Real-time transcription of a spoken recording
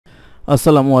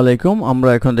আসসালামু আলাইকুম। আমরা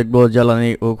এখন দেখব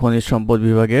জ্বালানি ও খনিজ সম্পদ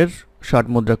বিভাগের 60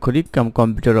 মুদ্রাক্ষরিক কাম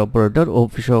কম্পিউটার অপারেটর ও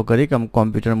অফিস সহকারী কাম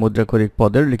কম্পিউটার মুদ্রাক্ষরিক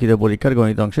পদের লিখিত পরীক্ষার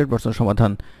গণিত অংশের প্রশ্ন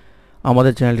সমাধান।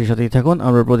 আমাদের চ্যানেলটির সাথেই থাকুন।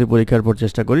 আমরা প্রতি পরীক্ষার পর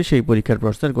চেষ্টা করি সেই পরীক্ষার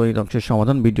প্রশ্নের গণিত অংশের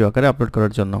সমাধান ভিডিও আকারে আপলোড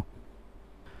করার জন্য।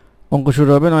 অঙ্ক শুরু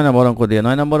হবে 9 নম্বর অঙ্ক দিয়ে।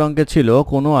 9 নম্বর অঙ্কে ছিল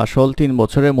কোনো আসল 3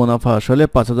 বছরে মুনাফা আসলে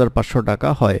 5500 টাকা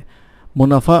হয়।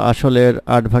 মুনাফা আসলের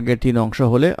 8 ভাগের 3 অংশ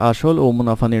হলে আসল ও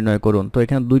মুনাফা নির্ণয় করুন। তো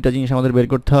এখানে দুইটা জিনিস আমাদের বের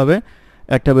করতে হবে।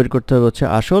 একটা বের করতে হবে হচ্ছে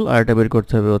আসল, আর একটা বের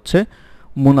করতে হবে হচ্ছে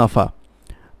মুনাফা।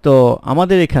 তো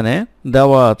আমাদের এখানে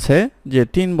দেওয়া আছে যে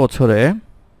 3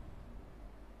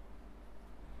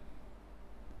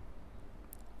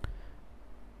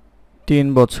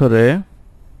 বছরে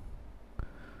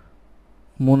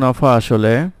মুনাফা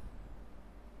আসলে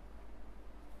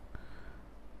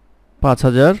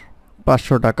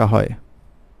 5500 টাকা হয়,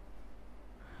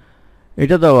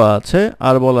 এটা দেওয়া আছে।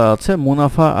 আর বলা আছে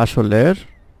মুনাফা আসলের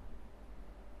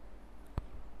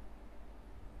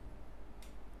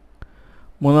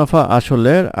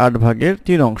 8 ভাগের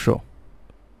 3 অংশ।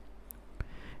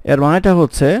 এর মানেটা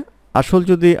হচ্ছে আসল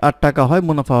যদি 8 টাকা হয়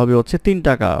মুনাফা হবে হচ্ছে 3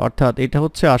 টাকা, অর্থাৎ এটা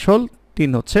হচ্ছে আসল,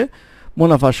 3 হচ্ছে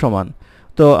মুনাফার সমান।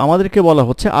 তো আমাদেরকে বলা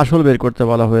হচ্ছে আসল বের করতে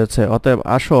বলা হয়েছে। অতএব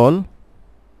আসল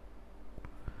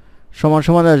সমান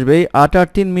সমান আসবে 8 আর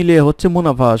 3 মিলিয়ে হচ্ছে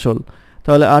মুনাফা আসল।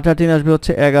 তাহলে 8 আর 3 আসবে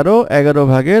হচ্ছে 11, 11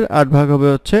 ভাগের 8 ভাগ হবে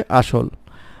হচ্ছে আসল।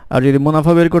 আর যদি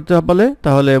মুনাফা বের করতে বলে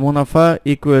তাহলে মুনাফা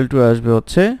ইকুয়াল টু আসবে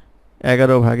হচ্ছে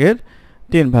 11 ভাগের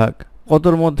 3 ভাগ।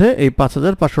 কতর মধ্যে? এই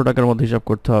 5500 টাকার মধ্যে হিসাব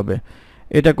করতে হবে।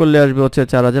 এটা করলে আসবে হচ্ছে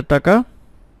 4000 টাকা,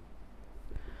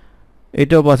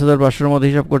 এটাও 5500 এর মধ্যে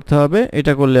হিসাব করতে হবে।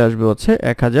 এটা করলে আসবে হচ্ছে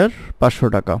 1500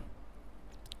 টাকা।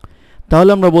 তাহলে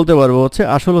আমরা বলতে পারবো হচ্ছে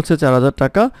আসল হচ্ছে 4000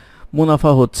 টাকা,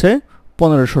 মুনাফা হচ্ছে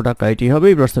 1500 টাকা। এটি হবে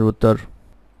এই প্রশ্নের উত্তর।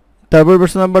 তারপর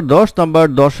প্রশ্ন নাম্বার 10। নাম্বার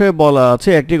 10-এ বলা আছে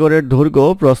একটি ঘরের দৈর্ঘ্য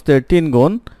প্রস্থের 3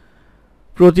 গুণ,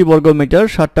 প্রতি বর্গ মিটার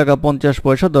 60 টাকা 50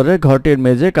 পয়সা দরে ঘরটির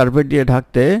মেঝে কার্পেট দিয়ে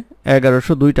ঢাকতে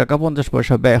 1102 টাকা 50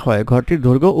 পয়সা ব্যয় হয়। ঘরটির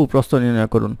দৈর্ঘ্য ও প্রস্থ নির্ণয়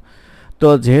করুন। তো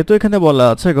যেহেতু এখানে বলা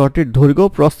আছে ঘরটির দৈর্ঘ্য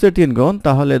প্রস্থের 3 গুণ,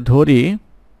 তাহলে ধরি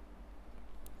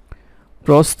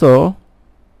প্রস্থ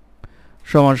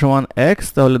সমান সমান x,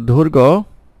 তাহলে দৈর্ঘ্য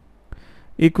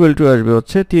ইকুয়াল টু আসবে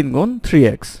হচ্ছে 3 গুণ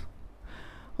 3x।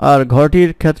 আর ঘরটির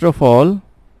ক্ষেত্রফল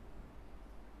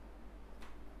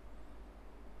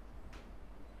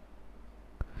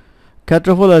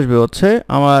আসবে হচ্ছে,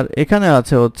 আমার এখানে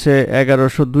আছে হচ্ছে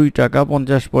 1102 টাকা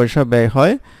 50 পয়সা ব্যয়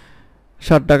হয়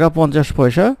 60 টাকা 50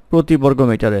 পয়সা প্রতি বর্গ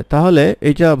মিটারে। তাহলে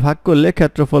এইটা ভাগ করলে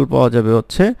ক্ষেত্রফল পাওয়া যাবে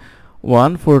হচ্ছে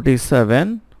 147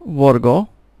 বর্গ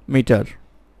মিটার,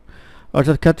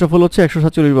 অর্থাৎ ক্ষেত্রফল হচ্ছে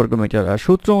 147 বর্গ মিটার। আর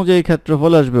সূত্র অনুযায়ী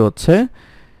ক্ষেত্রফল আসবে হচ্ছে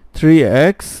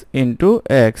 3x into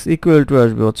x equal to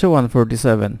আসবে হচ্ছে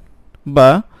 147, বা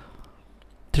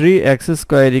 3x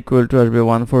স্কোয়ার ইকুয়াল টু আসবে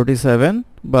 147,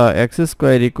 বা x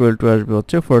স্কোয়ার ইকুয়াল টু আসবে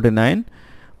হচ্ছে 49,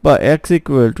 বা x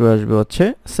ইকুয়াল টু আসবে হচ্ছে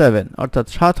 7, অর্থাৎ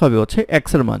 7 হবে হচ্ছে x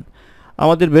এর মান।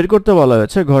 আমাদের বের করতে বলা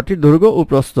হয়েছে ঘরটির দৈর্ঘ্য ও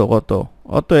প্রস্থ কত।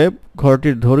 অতএব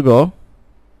ঘরটির দৈর্ঘ্য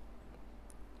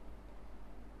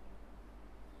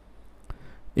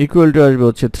ইকুয়াল টু আসবে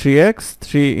হচ্ছে 3x,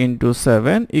 3 ইন্টু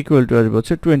 7 ইকুয়াল টু আসবে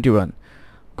হচ্ছে 21।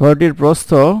 ঘরটির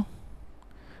প্রস্থ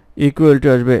ইকুয়াল টু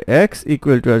আসবে x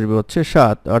ইকুয়াল টু আসবে হচ্ছে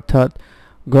 7, অর্থাৎ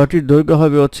ঘরটির দৈর্ঘ্য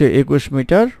হবে হচ্ছে 21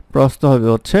 মিটার, প্রস্থ হবে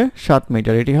হচ্ছে 7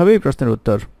 মিটার। এটি হবে এই প্রশ্নের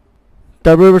উত্তর।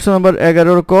 তারপর প্রশ্ন নাম্বার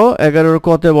 11 ক। 11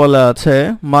 কতে বলা আছে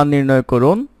মান নির্ণয়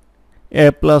করুন। a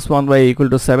plus 1 by equal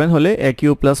to 7 হলে a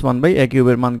cube plus 1 by a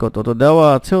কিউবের মান কত। তো দেওয়া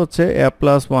আছে হচ্ছে a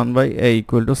plus 1 by a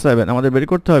equal to 7। আমাদের বের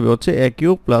করতে হবে হচ্ছে a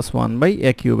cube plus 1 by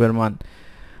a কিউবের মান।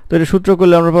 তো এটা সূত্র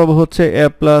করলে আমরা পাবো হচ্ছে a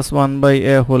plus 1 by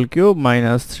a whole cube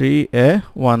minus 3a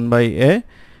 1 by a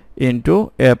into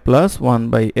a plus 1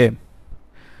 by a।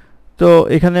 তো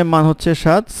এখানে মান হচ্ছে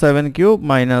 7, 7 কিউব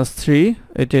মাইনাস 3,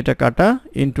 এটা কাটা,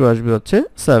 ইন্টু আসবে হচ্ছে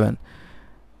 7।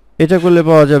 এটা করলে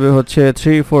পাওয়া যাবে হচ্ছে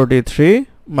 343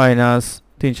 মাইনাস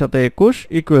 3 সাথে 21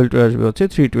 ইকুয়াল টু আসবে হচ্ছে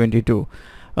 322।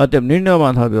 অতএব নির্ণয়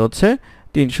মান হবে হচ্ছে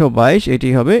 322। এটি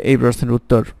হবে এই প্রশ্নের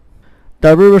উত্তর।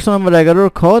 তারপর প্রশ্ন নাম্বার 11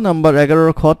 খ। নাম্বার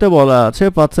 11 খতে বলা আছে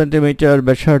 5 সেন্টিমিটার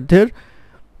ব্যাসার্ধের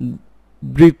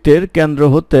বৃত্তের কেন্দ্র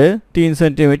হতে 3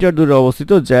 সেন্টিমিটার দূরে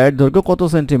অবস্থিত জ্যায়ের দৈর্ঘ্য কত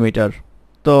সেন্টিমিটার।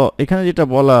 তো এখানে যেটা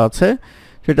বলা আছে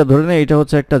সেটা ধরে নেই এটা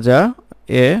হচ্ছে একটা জ্যা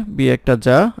এ, বি একটা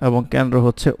জ্যা, এবং কেন্দ্র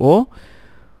হচ্ছে ও।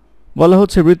 বলা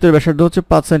হচ্ছে বৃত্তের ব্যাসার্ধ হচ্ছে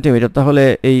 5 সেন্টিমিটার। তাহলে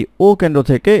এই ও কেন্দ্র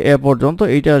থেকে এ পর্যন্ত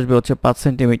এইটা আসবে হচ্ছে 5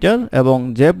 সেন্টিমিটার, এবং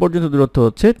জে পর্যন্ত দূরত্ব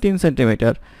হচ্ছে 3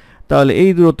 সেন্টিমিটার। তাহলে এই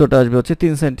দূরত্বটা আসবে হচ্ছে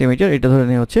 3 সেন্টিমিটার, এটা ধরে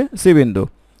নেওয়া হচ্ছে সি বিন্দু।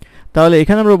 তাহলে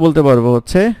এখানে আমরা বলতে পারবো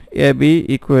হচ্ছে A B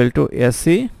equal to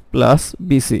AC plus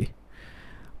BC,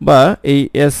 বা এই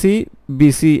এসি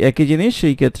বিসি একই জিনিস,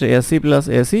 সেই ক্ষেত্রে AC plus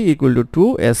AC equal to 2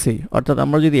 AC, অর্থাৎ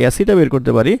আমরা যদি এসিটা বের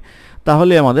করতে পারি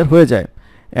তাহলে আমাদের হয়ে যায়।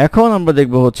 এখন আমরা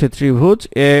দেখব হচ্ছে ত্রিভুজ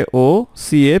এ ও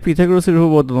সি এ পিথাগোরাসের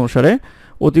উপপাদ্য অনুসারে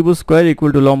অতিভুজ স্কয়ার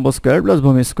ইকুয়াল টু লম্ব স্কয়ার প্লাস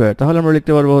ভূমি স্কয়ার। তাহলে আমরা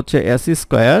লিখতে পারবো হচ্ছে AC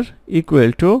square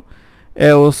equal to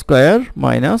A O square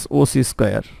minus OC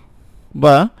square,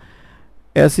 বা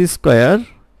এসি স্কয়ার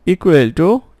ইকুয়াল টু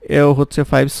এ হচ্ছে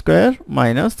 5 square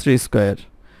minus 3 square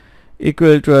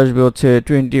equal to আসবে হচ্ছে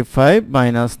 25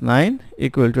 মাইনাস 9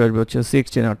 ইকুয়াল টু আসবে হচ্ছে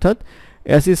 16, অর্থাৎ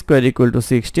AC square equal to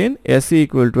 16, AC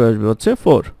equal to আসবে হচ্ছে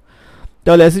 4।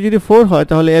 তাহলে এসি যদি 4 হয়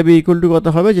তাহলে এবি ইকুয়াল টু কত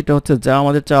হবে, যেটা হচ্ছে যা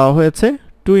আমাদের চাওয়া হয়েছে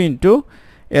 2 ইন্টু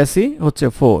এসি হচ্ছে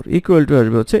 4 ইকুয়াল টু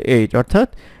আসবে হচ্ছে 8, অর্থাৎ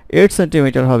 8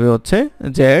 সেন্টিমিটার হবে হচ্ছে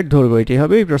জেড দৈর্ঘ্য। এটি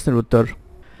হবে এই প্রশ্নের উত্তর।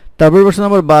 তারপর প্রশ্ন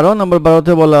নম্বর 12, নম্বর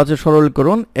 12তে বলা আছে সরল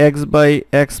করুন x by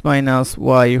x minus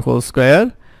Y whole square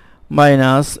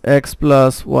minus x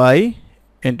plus Y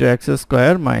into x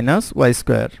square minus Y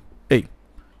square. এই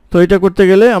তো এটা করতে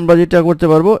গেলে আমরা যেটা করতে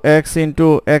পারবো x into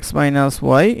x minus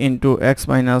Y into x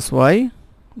minus Y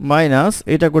minus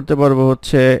এটা করতে পারবো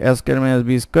হচ্ছে এ square minus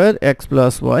B square x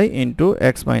plus Y into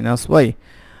x minus Y,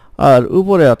 আর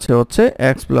উপরে আছে হচ্ছে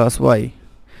এক্স প্লাস ওয়াই।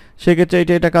 সেক্ষেত্রে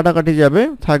এটা কাটাকাটি যাবে,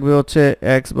 থাকবে হচ্ছে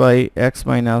x by x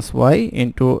minus Y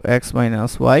into x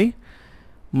minus Y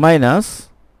minus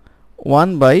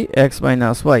 1 by x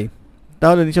minus Y.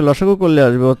 তাহলে নিচে লসাগু করলে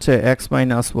আসবে হচ্ছে x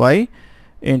minus Y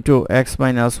into x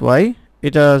minus Y,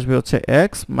 এটা আসবে হচ্ছে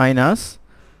x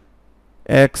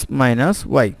minus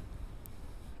Y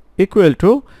equal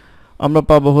to আমরা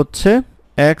পাবো হচ্ছে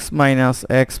x minus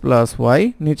x plus Y,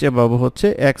 নিচে পাবো হচ্ছে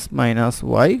x minus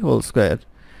Y whole square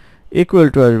equal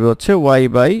to আসবে হচ্ছে Y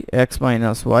by x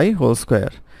minus Y whole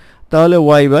square. তাহলে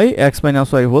Y by x minus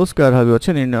Y whole square হবে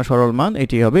হচ্ছে নির্ণয় সরল মান।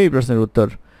 এটি হবে এই প্রশ্নের উত্তর।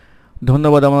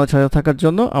 ধন্যবাদ আমাদের সাথে থাকার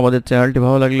জন্য। আমাদের চ্যানেলটি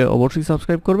ভালো লাগলে অবশ্যই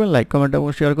সাবস্ক্রাইব করবেন, লাইক কমেন্ট এবং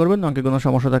শেয়ার করবেন। অঙ্কে কোনো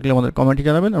সমস্যা থাকলে আমাদের কমেন্টে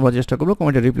জানাবেন, আমরা চেষ্টা করবো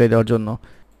কমেন্টে রিপ্লাই দেওয়ার জন্য।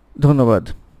 ধন্যবাদ।